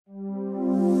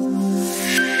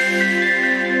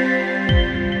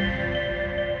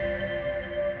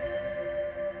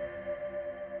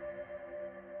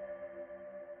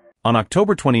On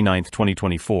October 29,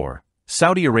 2024,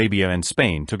 Saudi Arabia and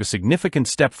Spain took a significant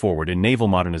step forward in naval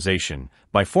modernization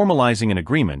by formalizing an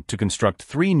agreement to construct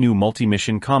 3 new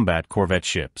multi-mission combat corvette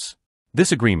ships.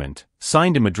 This agreement,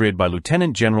 signed in Madrid by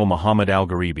Lieutenant General Mohammed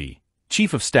Al-Gharibi,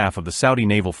 Chief of Staff of the Saudi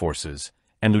Naval Forces,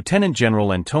 and Lieutenant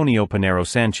General Antonio Pinero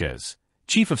Sanchez,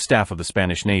 Chief of Staff of the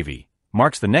Spanish Navy,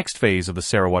 marks the next phase of the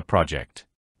Sarawat Project.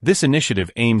 This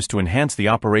initiative aims to enhance the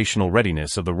operational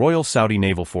readiness of the Royal Saudi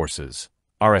Naval Forces,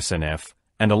 RSNF,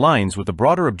 and aligns with the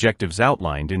broader objectives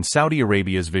outlined in Saudi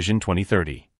Arabia's Vision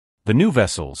 2030. The new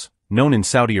vessels, known in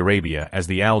Saudi Arabia as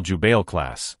the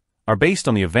Jubail-class, are based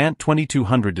on the Avante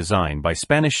 2200 design by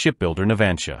Spanish shipbuilder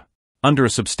Navantia. Under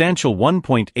a substantial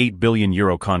 €1.8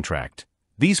 billion contract,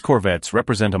 these corvettes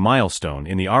represent a milestone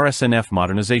in the RSNF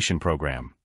modernization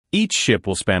program. Each ship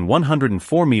will span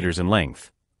 104 meters in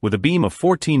length, with a beam of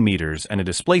 14 meters and a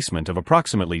displacement of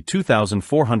approximately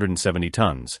 2,470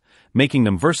 tons, making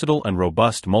them versatile and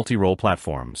robust multi-role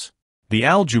platforms. The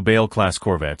Jubail-class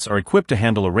corvettes are equipped to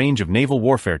handle a range of naval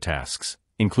warfare tasks,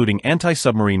 including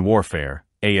anti-submarine warfare,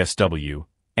 ASW,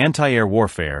 anti-air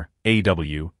warfare,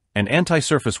 AW, and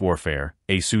anti-surface warfare,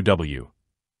 ASUW.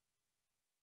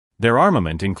 Their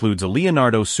armament includes a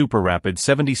Leonardo Super Rapid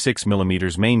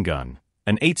 76mm main gun,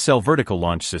 an 8-cell vertical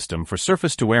launch system for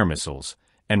surface-to-air missiles,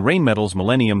 and Rheinmetall's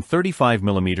Millennium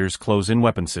 35mm close-in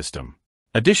weapon system.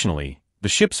 Additionally, the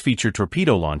ships feature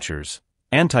torpedo launchers,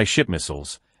 anti-ship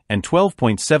missiles, and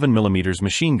 12.7mm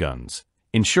machine guns,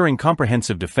 ensuring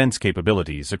comprehensive defense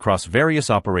capabilities across various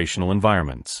operational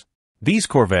environments. These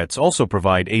corvettes also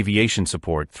provide aviation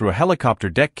support through a helicopter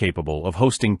deck capable of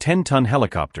hosting 10-ton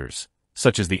helicopters,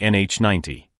 such as the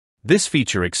NH-90. This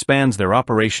feature expands their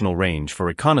operational range for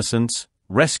reconnaissance,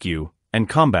 rescue, and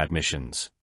combat missions.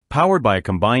 Powered by a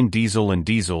combined diesel and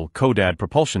diesel Codad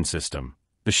propulsion system,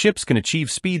 the ships can achieve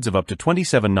speeds of up to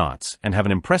 27 knots and have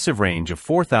an impressive range of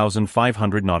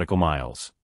 4,500 nautical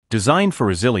miles. Designed for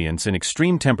resilience in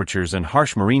extreme temperatures and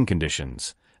harsh marine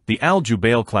conditions, the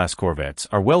Jubail-class corvettes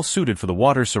are well suited for the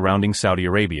waters surrounding Saudi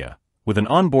Arabia, with an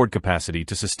onboard capacity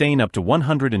to sustain up to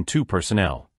 102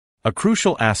 personnel. A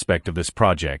crucial aspect of this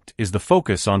project is the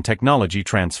focus on technology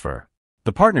transfer.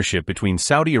 The partnership between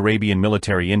Saudi Arabian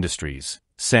Military Industries,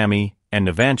 SAMI, and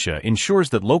Navantia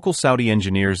ensures that local Saudi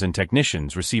engineers and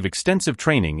technicians receive extensive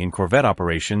training in corvette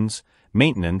operations,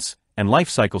 maintenance, and life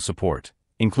cycle support,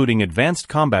 including advanced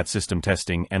combat system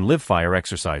testing and live-fire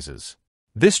exercises.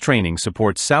 This training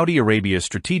supports Saudi Arabia's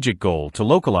strategic goal to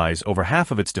localize over half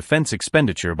of its defense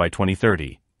expenditure by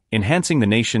 2030, enhancing the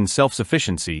nation's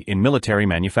self-sufficiency in military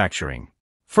manufacturing.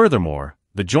 Furthermore,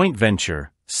 the joint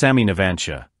venture, SAMI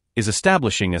Navantia, is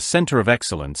establishing a center of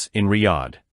excellence in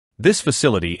Riyadh. This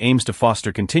facility aims to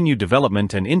foster continued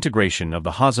development and integration of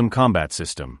the HASM combat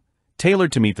system,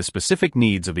 tailored to meet the specific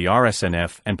needs of the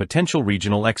RSNF and potential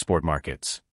regional export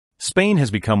markets. Spain has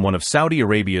become one of Saudi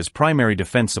Arabia's primary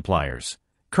defense suppliers,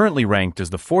 currently ranked as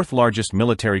the 4th largest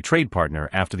military trade partner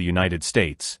after the United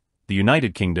States, the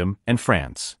United Kingdom, and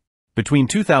France. Between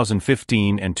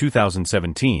 2015 and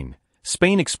 2017,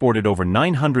 Spain exported over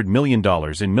 $900 million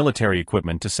in military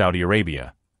equipment to Saudi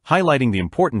Arabia, highlighting the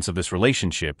importance of this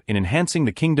relationship in enhancing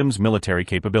the kingdom's military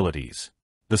capabilities.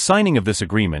 The signing of this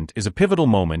agreement is a pivotal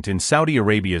moment in Saudi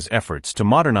Arabia's efforts to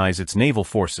modernize its naval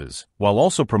forces while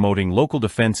also promoting local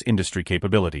defense industry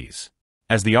capabilities.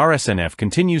 As the RSNF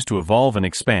continues to evolve and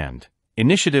expand,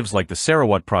 initiatives like the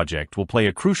Sarawat Project will play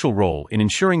a crucial role in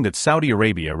ensuring that Saudi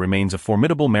Arabia remains a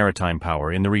formidable maritime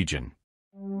power in the region.